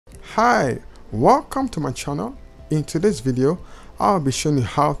Hi, welcome to my channel. In today's video, I'll be showing you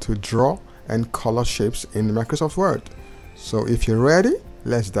how to draw and color shapes in Microsoft Word. So if you're ready,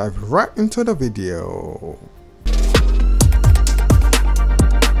 let's dive right into the video.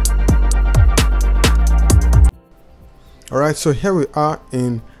 Alright, so here we are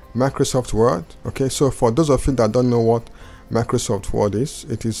in Microsoft Word. Okay, so for those of you that don't know what Microsoft Word is,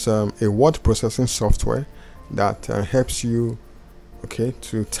 it is a word processing software that helps you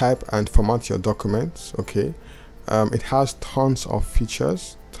to type and format your documents. It has tons of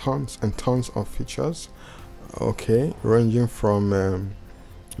features, tons of features, ranging from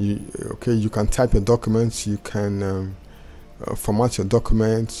you can type your documents, you can format your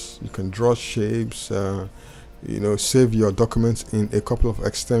documents, you can draw shapes, save your documents in a couple of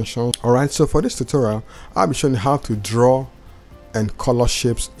extensions. Alright, so for this tutorial I'll be showing you how to draw and color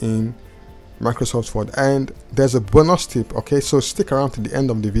shapes in Microsoft Word, and there's a bonus tip. So stick around to the end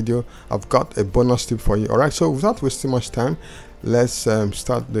of the video. I've got a bonus tip for you. Alright, so without wasting much time, let's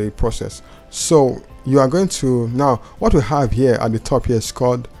start the process. So you are going to, now what we have here at the top here is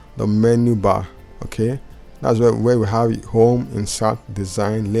called the menu bar. That's where we have home, insert,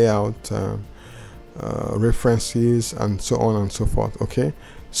 design, layout, references, and so on and so forth.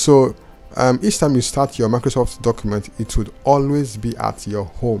 So each time you start your Microsoft document, it would always be at your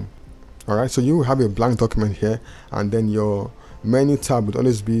home. Alright, so you will have a blank document here, and then your menu tab would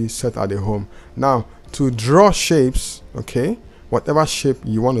always be set at the home. Now to draw shapes, whatever shape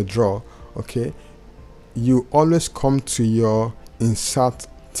you want to draw, you always come to your insert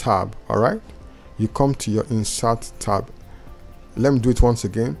tab. Alright, you come to your insert tab. Let me do it once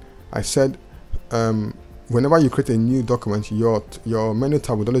again. I said whenever you create a new document, your menu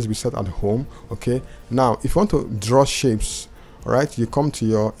tab would always be set at home. Now if you want to draw shapes, alright, you come to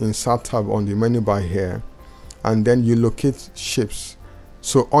your insert tab on the menu bar here, and then you locate shapes.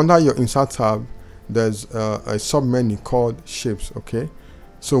 So under your insert tab there's a sub menu called shapes.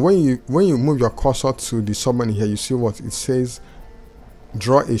 So when you move your cursor to the sub menu here, you see what it says: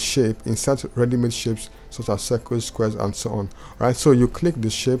 draw a shape, insert ready-made shapes such as circles, squares, and so on. Right, so you click the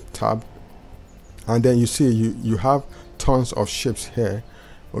shape tab, and then you see you have tons of shapes here,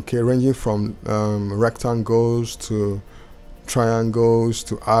 ranging from rectangles to triangles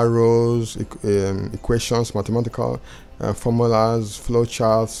to arrows, equations, mathematical formulas,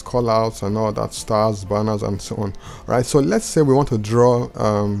 flowcharts, callouts, and all that, stars, banners, and so on. Right, so let's say we want to draw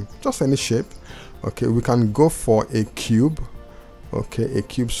just any shape. We can go for a cube. A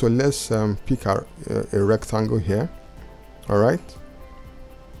cube. So let's pick a rectangle here. Alright,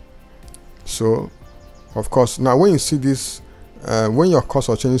 so of course now when you see this, when your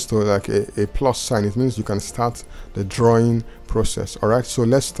cursor changes to like a plus sign, it means you can start the drawing process. Alright, so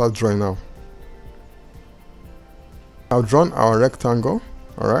let's start drawing now. I've drawn our rectangle.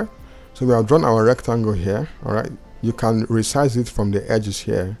 Alright, so we have drawn our rectangle here. Alright, you can resize it from the edges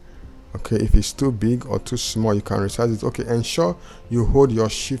here. If it's too big or too small, you can resize it. Ensure you hold your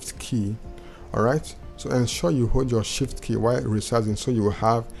shift key. Alright, so ensure you hold your shift key while resizing, so you will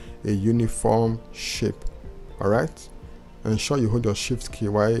have a uniform shape. Alright, ensure you hold your shift key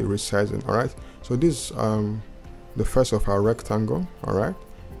while resizing. Alright, so this is the first of our rectangle. Alright,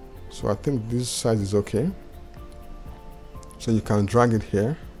 so I think this size is okay, so you can drag it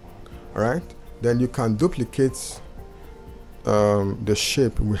here. Alright, then you can duplicate the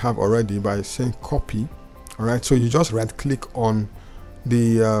shape we have already by saying copy. Alright, so you just right click on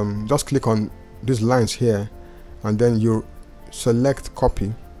the just click on these lines here, and then you select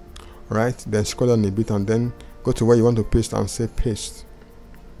copy. Alright, then scroll down a bit and then go to where you want to paste and say paste.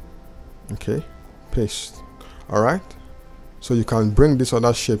 Paste. Alright, so you can bring this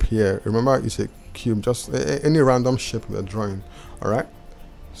other shape here. Remember, it's a cube, just any random shape we're drawing. Alright,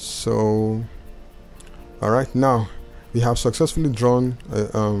 so alright, now we have successfully drawn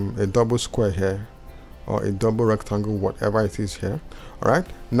a double square here, or a double rectangle, whatever it is here. Alright,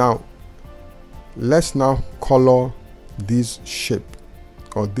 now let's now color this shape,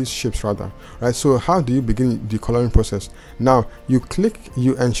 or these shapes rather. Right, so how do you begin the coloring process? Now you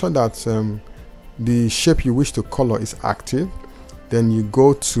ensure that the shape you wish to color is active. Then you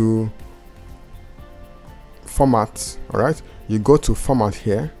go to format. Alright, you go to format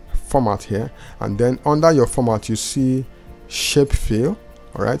here, and then under your format you see shape fill.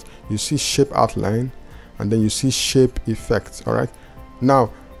 Alright, you see shape outline, and then you see shape effect. Alright,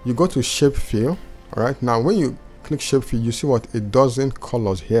 now you go to shape fill. Alright, now when you click shape fill, you see what, a dozen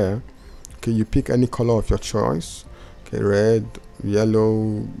colors here. You pick any color of your choice. Red,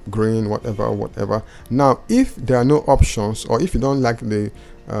 yellow, green, whatever. Now if there are no options, or if you don't like the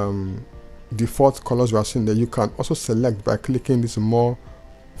default colors we are seeing there, you can also select by clicking this more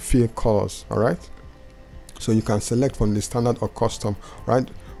fill colors. All right, so you can select from the standard or custom. Right,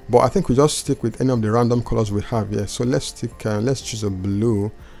 but I think we just stick with any of the random colors we have here. So let's choose a blue.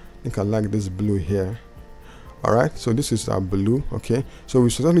 I think I like this blue here. All right, so this is our blue. Okay, so we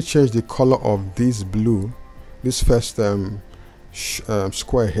suddenly change the color of this blue, this first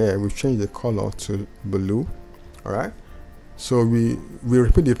square here. We've changed the color to blue. All right, so we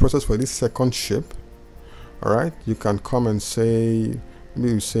repeat the process for this second shape. All right, you can come and say,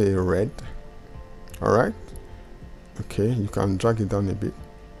 maybe you say red. All right, okay, you can drag it down a bit.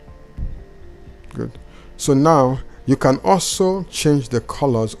 Good. So now you can also change the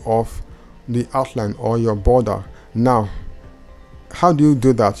colors of the outline or your border. Now, how do you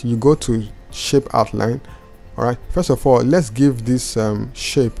do that? You go to shape outline. All right, first of all, let's give this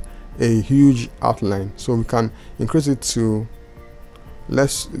shape a huge outline, so we can increase it to,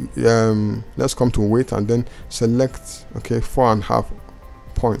 let's come to weight and then select, okay, 4.5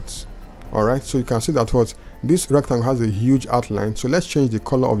 points. All right, so you can see that what this rectangle has a huge outline. So let's change the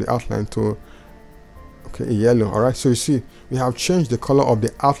color of the outline to, okay, yellow. All right, so you see we have changed the color of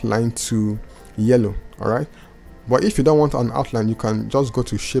the outline to yellow. All right, but if you don't want an outline, you can just go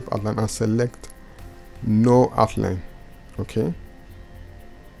to shape outline and select no outline. Okay,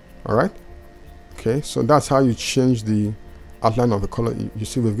 all right, okay, so that's how you change the outline of the color. You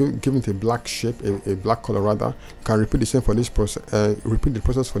see we've given it a black shape, a black color rather. You can repeat the same for this process, repeat the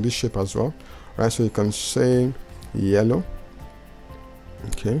process for this shape as well. All right, so you can say yellow.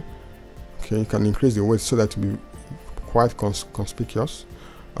 Okay, you can increase the weight so that it will be quite conspicuous.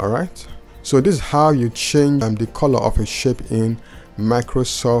 All right, so this is how you change the color of a shape in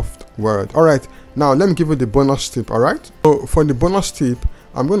Microsoft Word. All right, now let me give you the bonus tip. All right, so for the bonus tip,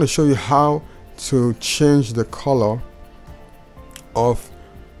 I'm going to show you how to change the color of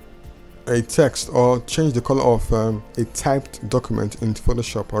a text or change the color of a typed document in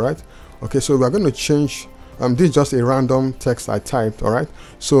Photoshop. All right, okay, so we're going to change this is just a random text I typed. All right,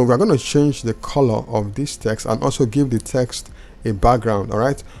 so we're going to change the color of this text and also give the text a background. All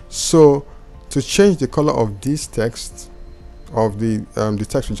right, so to change the color of this text, of the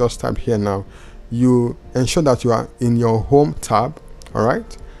text we just typed here, now you ensure that you are in your home tab. All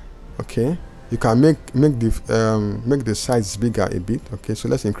right, okay, you can make the size bigger a bit. Okay, so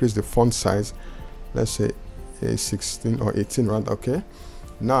let's increase the font size, let's say a 16 or 18 rather. Okay,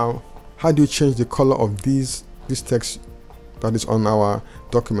 now how do you change the color of this text that is on our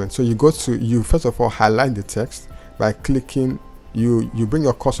document? So you first of all highlight the text by clicking, you bring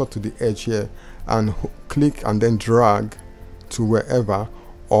your cursor to the edge here and click and then drag to wherever,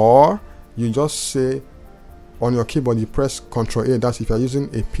 or you just say on your keyboard you press Ctrl A. That's if you're using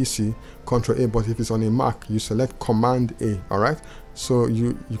a PC, Ctrl A, but if it's on a Mac you select Command A. All right, so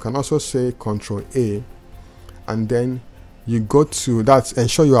you can also say Ctrl A, and then you go to that,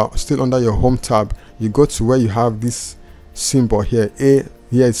 ensure you are still under your home tab. You go to where you have this symbol here, A,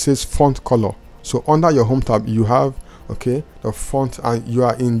 here it says font color. So under your home tab you have, okay, the font, and you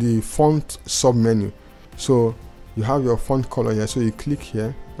are in the font sub menu. So you have your font color here, so you click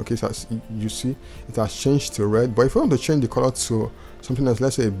here. Okay, so you see it has changed to red. But if you want to change the color to something else,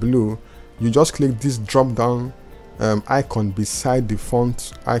 let's say blue, you just click this drop down icon beside the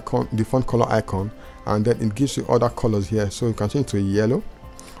font icon, the font color icon, and then it gives you other colors here. So you can change it to yellow,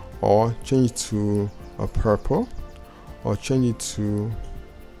 or change it to a purple, or change it to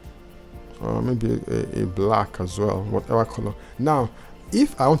maybe a black as well, whatever color. Now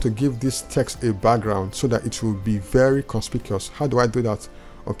if I want to give this text a background so that it will be very conspicuous, how do I do that?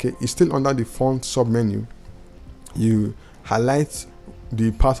 Okay, it's still under the font sub menu. You highlight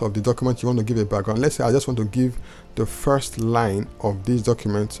the part of the document you want to give a background. Let's say I just want to give the first line of this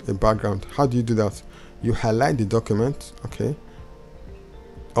document a background. How do you do that? You highlight the document, okay,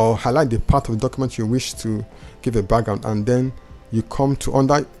 or highlight the part of the document you wish to give a background, and then you come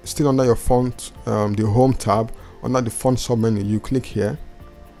to still under your font, the home tab, under the font sub menu, you click here.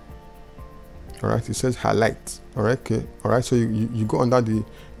 All right, it says highlight. All right, okay, all right, so you go under the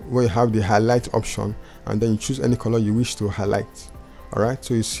where you have the highlight option, and then you choose any color you wish to highlight. All right,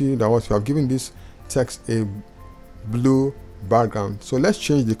 so you see that what you have given this text a blue background. So let's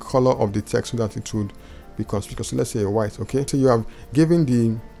change the color of the text so that it would be conspicuous. So let's say a white. Okay, so you have given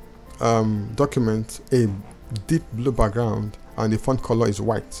the document a deep blue background and the font color is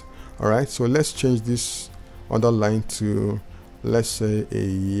white. All right, so let's change this other line to, let's say, a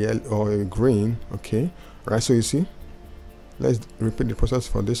yellow or a green. Okay, all right, so you see, let's repeat the process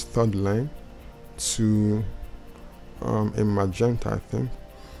for this third line to a magenta, I think.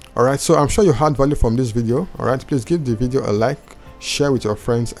 All right, so I'm sure you had value from this video. All right, please give the video a like, share with your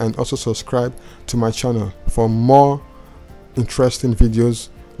friends, and also subscribe to my channel for more interesting videos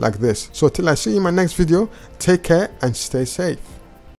like this. So till I see you in my next video, take care and stay safe.